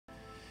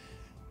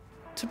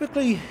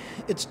Typically,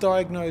 it's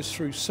diagnosed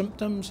through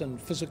symptoms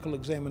and physical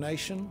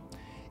examination,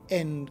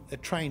 and a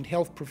trained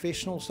health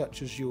professional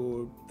such as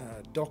your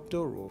doctor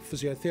or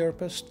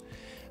physiotherapist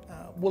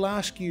will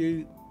ask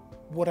you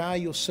what are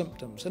your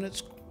symptoms, and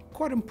it's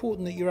quite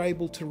important that you're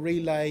able to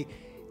relay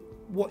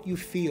what you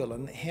feel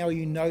and how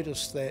you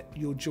notice that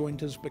your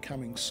joint is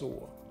becoming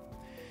sore.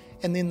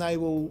 And then they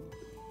will,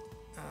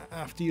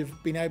 after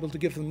you've been able to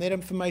give them that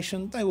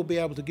information, they will be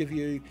able to give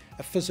you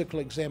a physical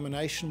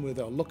examination where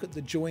they'll look at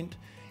the joint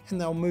and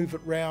they'll move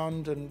it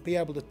round and be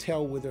able to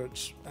tell whether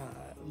it's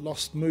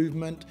lost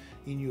movement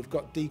and you've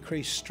got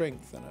decreased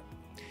strength in it.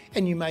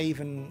 And you may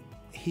even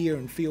hear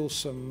and feel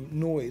some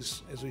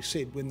noise, as we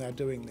said, when they're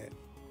doing that.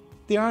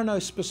 There are no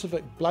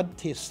specific blood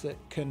tests that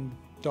can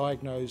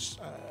diagnose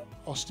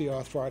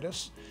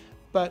osteoarthritis,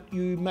 but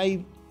you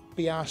may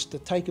be asked to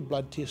take a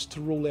blood test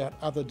to rule out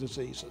other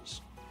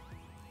diseases.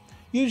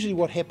 Usually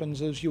what happens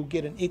is you'll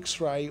get an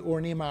X-ray or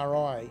an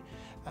MRI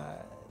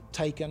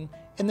taken,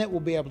 and that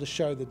will be able to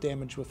show the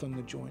damage within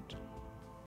the joint.